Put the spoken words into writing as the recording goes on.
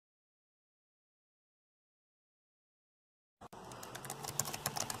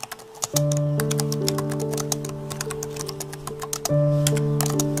Hello?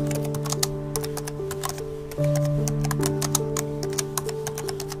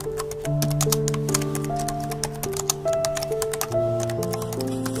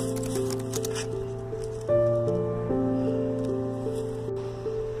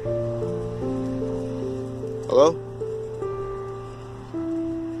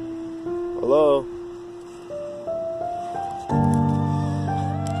 Hello?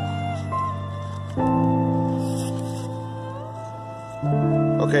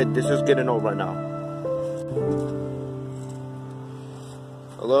 Okay, this is getting old right now.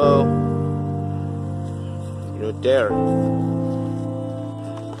 Hello? You're there.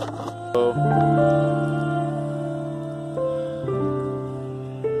 Hello?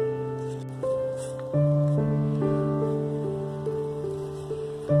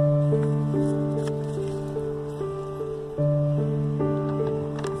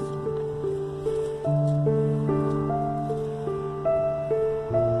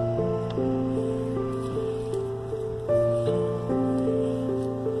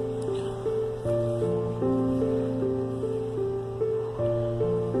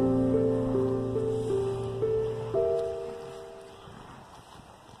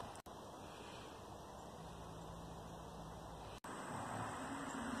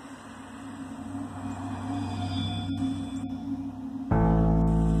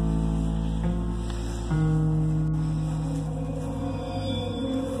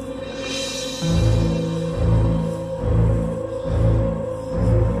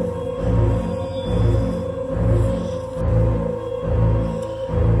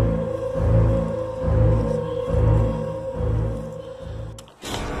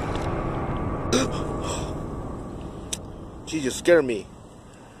 Gee, you scared me.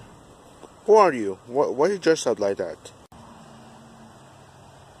 Who are you? Why you dressed up like that?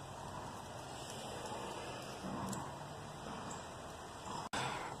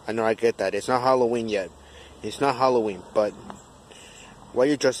 I know, I get that. It's not Halloween yet. It's not Halloween, but why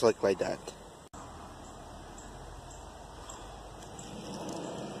you dressed like that?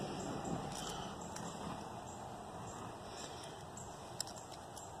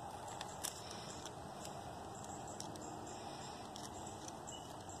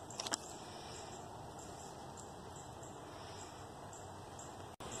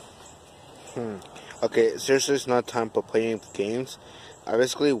 Okay, seriously, it's not time for playing games.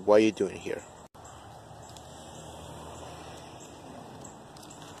 Basically, what are you doing here?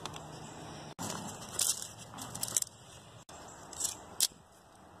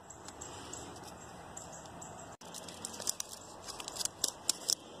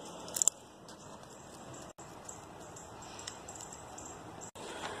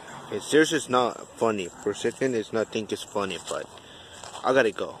 Okay, seriously, it's not funny. For a second, it's not think it's funny, but I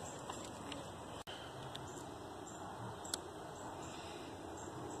gotta go.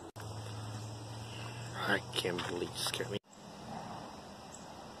 I can't believe you scared me.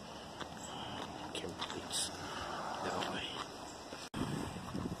 I can't believe it. No way.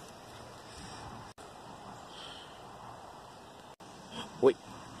 Wait,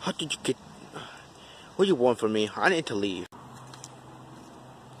 how did you get... What do you want from me? I need to leave.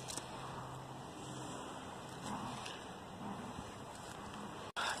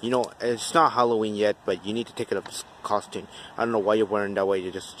 You know, it's not Halloween yet, but you need to take it up this costume. I don't know why you're wearing that way,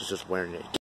 you're just wearing it.